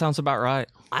 So that sounds about right.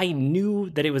 I knew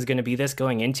that it was going to be this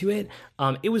going into it.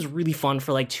 It was really fun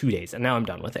for like 2 days, and now I'm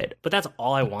done with it. But that's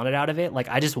all I wanted out of it. Like,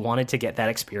 I just wanted to get that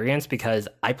experience because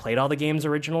I played all the games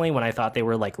originally when I thought they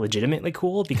were like legitimately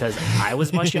cool because I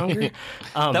was much younger.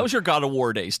 That was your God of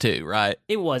War days too, right?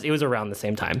 It was around the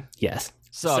same time. Yes.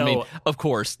 So I mean, of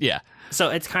course, yeah. So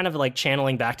it's kind of like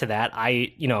channeling back to that.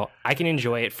 I can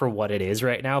enjoy it for what it is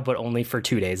right now, but only for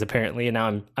 2 days apparently, and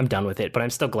now I'm done with it. But I'm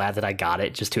still glad that I got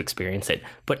it just to experience it.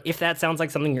 But if that sounds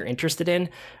like something you're interested in,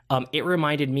 it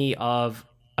reminded me of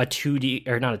a 2D,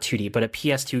 or not a 2D, but a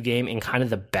PS2 game in kind of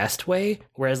the best way,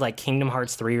 whereas like Kingdom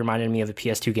Hearts 3 reminded me of a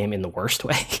PS2 game in the worst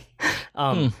way.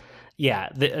 Yeah,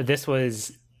 this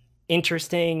was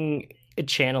interesting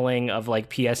channeling of like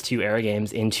PS2 era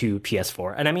games into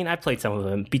PS4. And I mean, I played some of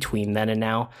them between then and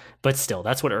now, but still,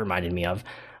 that's what it reminded me of.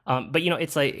 But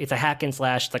it's a hack and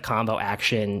slash, the combo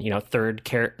action, third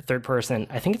person.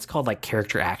 I think it's called like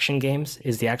character action games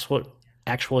is the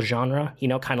actual genre,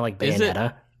 kind of like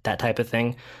Bayonetta, that type of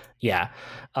thing. Yeah.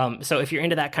 So if you're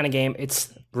into that kind of game,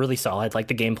 it's really solid. Like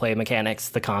the gameplay mechanics,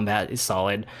 the combat is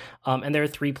solid. And there are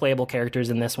 3 playable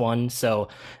characters in this one. So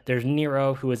there's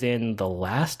Nero, who was in the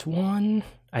last one.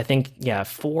 I think,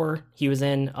 4 he was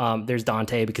in. There's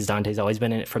Dante, because Dante's always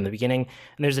been in it from the beginning.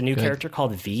 And there's a new character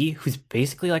called V, who's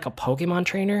basically like a Pokemon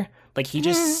trainer. Like he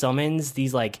just summons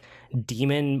these like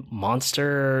demon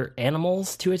monster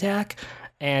animals to attack.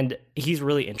 And he's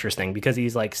really interesting because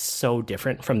he's like so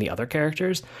different from the other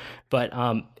characters. But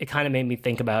it kind of made me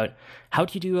think about, how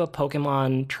do you do a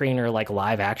Pokemon trainer like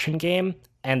live action game?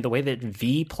 And the way that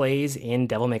V plays in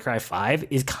Devil May Cry 5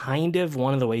 is kind of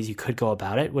one of the ways you could go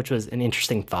about it, which was an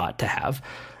interesting thought to have.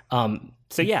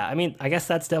 So yeah, I mean, I guess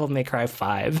that's Devil May Cry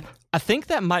 5. I think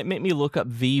that might make me look up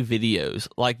V videos.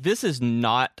 Like, this is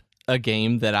not a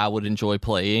game that I would enjoy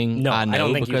playing. No, I know, I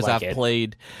don't think because you'd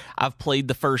like I've played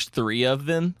the first 3 of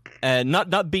them, and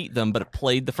not beat them, but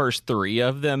played the first 3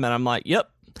 of them, and I'm like,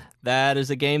 yep, that is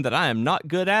a game that I am not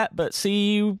good at. But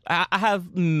see, I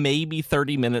have maybe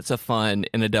 30 minutes of fun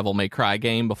in a Devil May Cry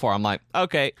game before I'm like,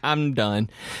 okay, I'm done.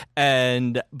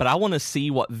 But I want to see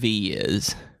what V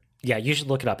is. Yeah, you should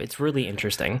look it up. It's really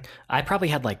interesting. I probably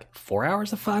had like 4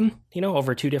 hours of fun,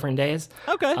 over 2 different days.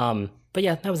 Okay. But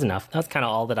yeah, that was enough. That's kind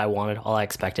of all that I wanted, all I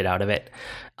expected out of it.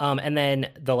 And then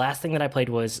the last thing that I played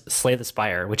was Slay the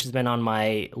Spire, which has been on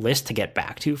my list to get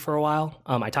back to for a while.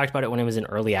 I talked about it when it was in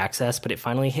early access, but it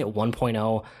finally hit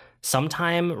 1.0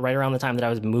 sometime right around the time that I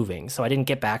was moving. So I didn't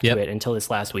get back to it until this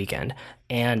last weekend.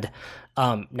 And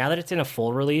now that it's in a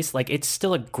full release, like, it's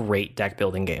still a great deck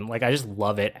building game. Like, I just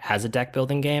love it as a deck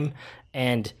building game.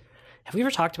 And have we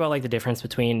ever talked about like the difference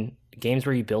between games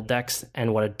where you build decks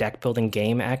and what a deck building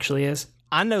game actually is?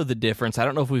 I know the difference. I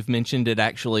don't know if we've mentioned it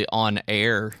actually on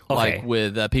air, like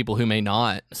with people who may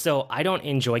not. So I don't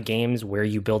enjoy games where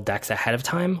you build decks ahead of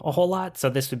time a whole lot. So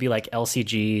this would be like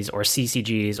LCGs or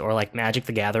CCGs, or like Magic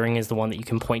the Gathering is the one that you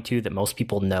can point to that most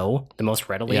people know the most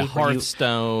readily. Yeah,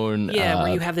 Hearthstone. Where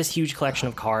you have this huge collection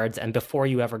of cards, and before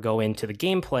you ever go into the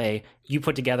gameplay, you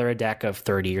put together a deck of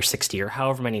 30 or 60 or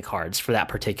however many cards for that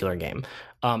particular game.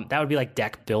 That would be like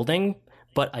deck building,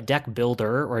 but a deck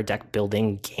builder or a deck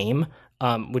building game,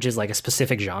 which is like a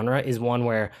specific genre, is one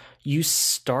where you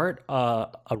start a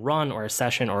run or a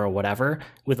session or whatever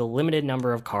with a limited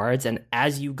number of cards, and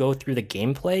as you go through the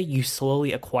gameplay, you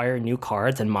slowly acquire new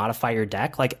cards and modify your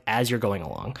deck like as you're going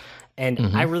along.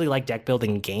 And I really like deck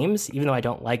building games, even though I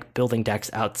don't like building decks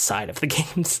outside of the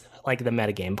games, like the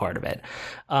metagame part of it.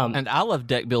 And I love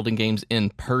deck building games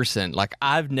in person. Like,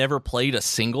 I've never played a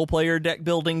single player deck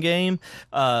building game,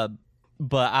 but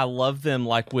I love them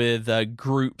like with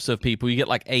groups of people. You get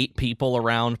like 8 people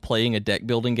around playing a deck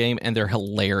building game, and they're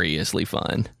hilariously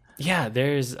fun. Yeah,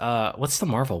 there's what's the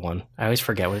Marvel one? I always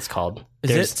forget what it's called.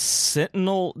 Is it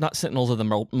Sentinel? Not Sentinels of the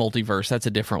Multiverse. That's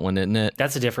a different one, isn't it?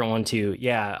 That's a different one too.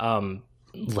 Yeah,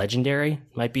 Legendary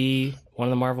might be one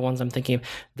of the Marvel ones I'm thinking of.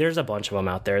 There's a bunch of them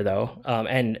out there though,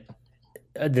 and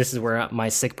this is where my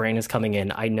sick brain is coming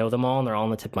in. I know them all, and they're all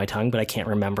on the tip of my tongue, but I can't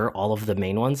remember all of the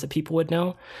main ones that people would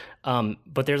know.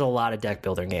 But there's a lot of deck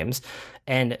building games.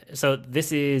 And so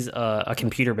this is a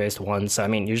computer-based one. So, I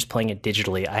mean, you're just playing it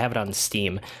digitally. I have it on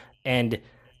Steam. And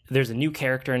there's a new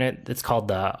character in it that's called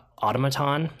the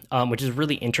Automaton, which is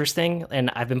really interesting.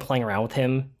 And I've been playing around with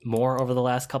him more over the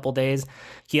last couple days.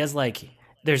 He has, like,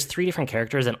 there's 3 different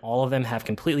characters, and all of them have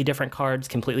completely different cards,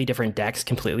 completely different decks,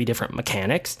 completely different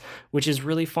mechanics, which is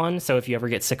really fun. So if you ever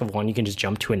get sick of one, you can just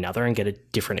jump to another and get a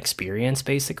different experience,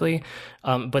 basically.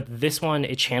 But this one,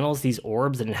 it channels these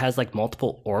orbs, and it has like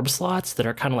multiple orb slots that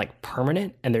are kind of like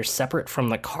permanent, and they're separate from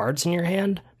the cards in your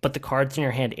hand, but the cards in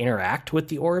your hand interact with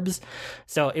the orbs.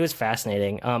 So it was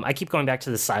fascinating. I keep going back to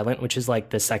the Silent, which is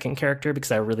like the second character,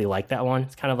 because I really like that one.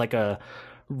 It's kind of like a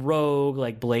rogue,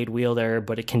 like blade wielder,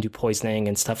 but it can do poisoning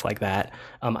and stuff like that.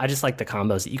 I just like the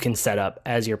combos that you can set up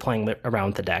as you're playing around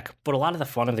with the deck. But a lot of the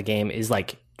fun of the game is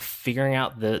like figuring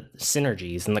out the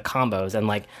synergies and the combos, and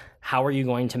like how are you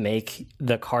going to make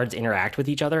the cards interact with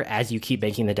each other as you keep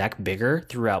making the deck bigger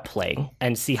throughout playing,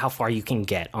 and see how far you can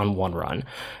get on one run.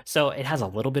 So it has a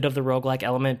little bit of the roguelike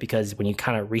element, because when you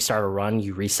kind of restart a run,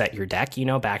 you reset your deck,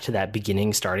 back to that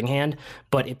beginning starting hand,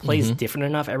 but it plays different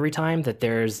enough every time that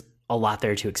there's a lot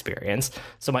there to experience.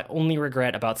 So my only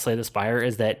regret about Slay the Spire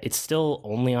is that it's still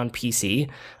only on PC.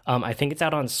 I think it's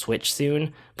out on Switch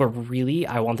soon, but really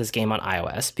I want this game on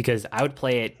iOS, because I would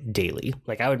play it daily.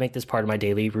 Like I would make this part of my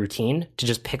daily routine to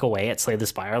just pick away at Slay the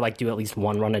Spire, like do at least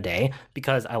one run a day,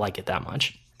 because I like it that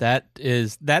much. That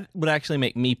would actually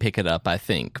make me pick it up, I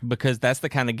think, because that's the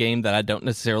kind of game that I don't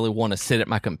necessarily want to sit at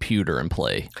my computer and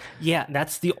play. Yeah,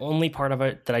 that's the only part of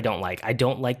it that I don't like. I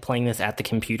don't like playing this at the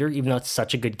computer, even though it's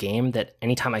such a good game that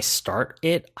anytime I start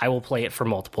it, I will play it for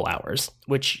multiple hours,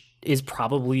 which is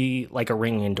probably like a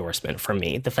ringing endorsement from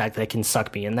me. The fact that it can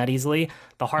suck me in that easily.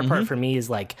 The hard part for me is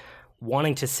like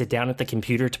wanting to sit down at the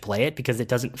computer to play it, because it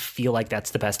doesn't feel like that's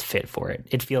the best fit for it.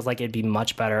 It feels like it'd be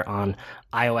much better on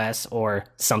iOS or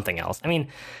something else. I mean,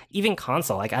 even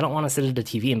console, like I don't want to sit at a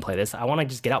TV and play this. I want to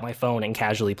just get out my phone and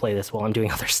casually play this while I'm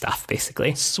doing other stuff,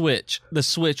 basically. The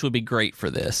Switch would be great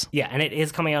for this. Yeah, and it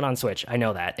is coming out on Switch. I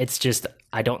know that. It's just,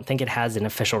 I don't think it has an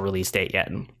official release date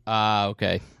yet.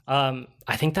 Okay.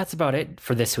 I think that's about it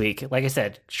for this week. Like I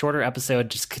said, shorter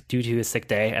episode just due to a sick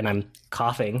day, and I'm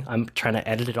coughing. I'm trying to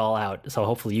edit it all out, so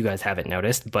hopefully you guys haven't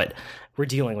noticed, but we're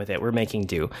dealing with it. We're making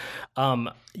do.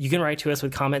 You can write to us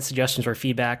with comments, suggestions, or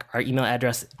feedback. Our email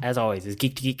address, as always, is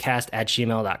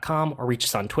geek2geekcast@gmail.com, or reach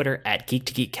us on Twitter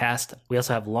 @geek2geekcast. We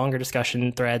also have longer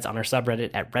discussion threads on our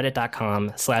subreddit at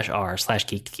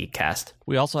reddit.com/r/geek2geekcast.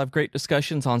 We also have great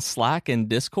discussions on Slack and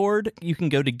Discord. You can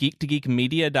go to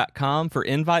geek2geekmedia.com for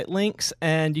invite links,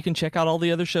 and you can check out all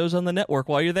the other shows on the network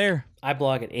while you're there. I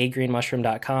blog at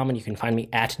agreenmushroom.com, and you can find me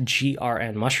at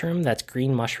grnmushroom. That's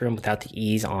green mushroom without the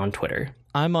E's on Twitter.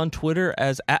 I'm on Twitter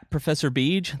as @Professor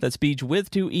Beej. That's Beej with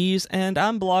 2 E's, and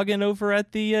I'm blogging over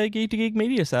at the Geek to Geek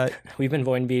Media site. We've been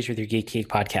Void and Beej with your Geek to Geek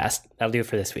podcast. That'll do it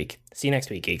for this week. See you next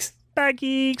week, geeks. Bye,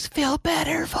 geeks. Feel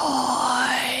better,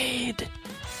 Void.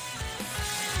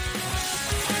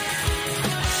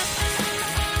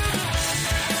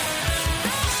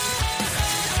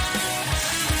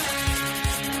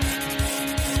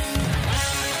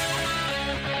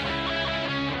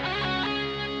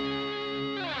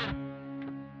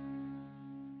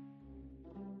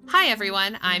 Hi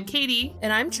everyone, I'm Katie.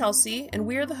 And I'm Chelsea, and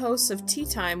we are the hosts of Tea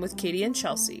Time with Katie and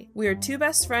Chelsea. We are 2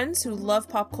 best friends who love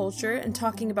pop culture and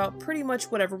talking about pretty much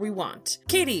whatever we want.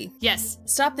 Katie! Yes?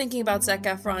 Stop thinking about Zac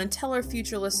Efron and tell our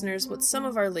future listeners what some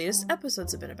of our latest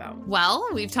episodes have been about. Well,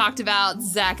 we've talked about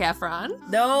Zac Efron.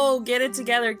 No, get it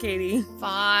together, Katie.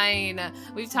 Fine.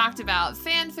 We've talked about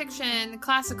fan fiction,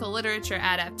 classical literature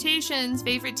adaptations,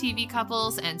 favorite TV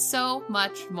couples, and so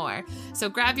much more. So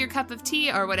grab your cup of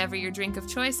tea or whatever your drink of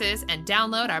choice is and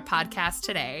download our podcast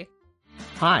today.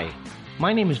 Hi,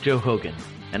 my name is Joe Hogan,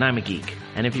 and I'm a geek.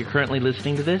 And if you're currently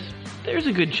listening to this, there's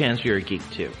a good chance you're a geek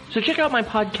too. So check out my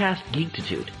podcast,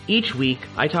 Geektitude. Each week,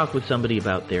 I talk with somebody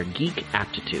about their geek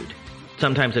aptitude.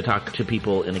 Sometimes I talk to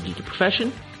people in a geeky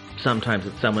profession. Sometimes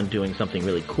it's someone doing something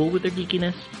really cool with their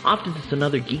geekiness. Often it's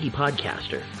another geeky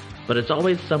podcaster. But it's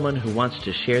always someone who wants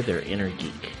to share their inner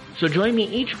geek. So join me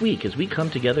each week as we come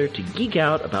together to geek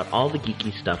out about all the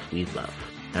geeky stuff we love.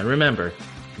 And remember,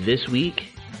 this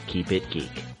week, keep it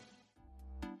geek.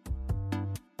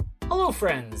 Hello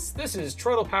friends, this is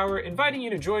Troidal Power inviting you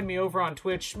to join me over on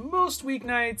Twitch most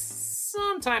weeknights,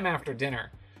 sometime after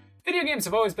dinner. Video games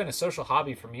have always been a social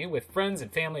hobby for me, with friends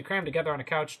and family crammed together on a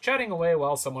couch chatting away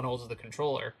while someone holds the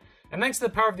controller. And thanks to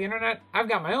the power of the internet, I've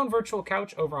got my own virtual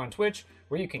couch over on Twitch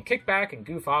where you can kick back and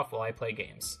goof off while I play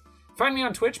games. Find me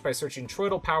on Twitch by searching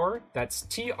Troidal Power, that's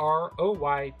TROYTLE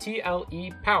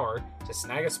Power, to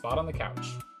snag a spot on the couch.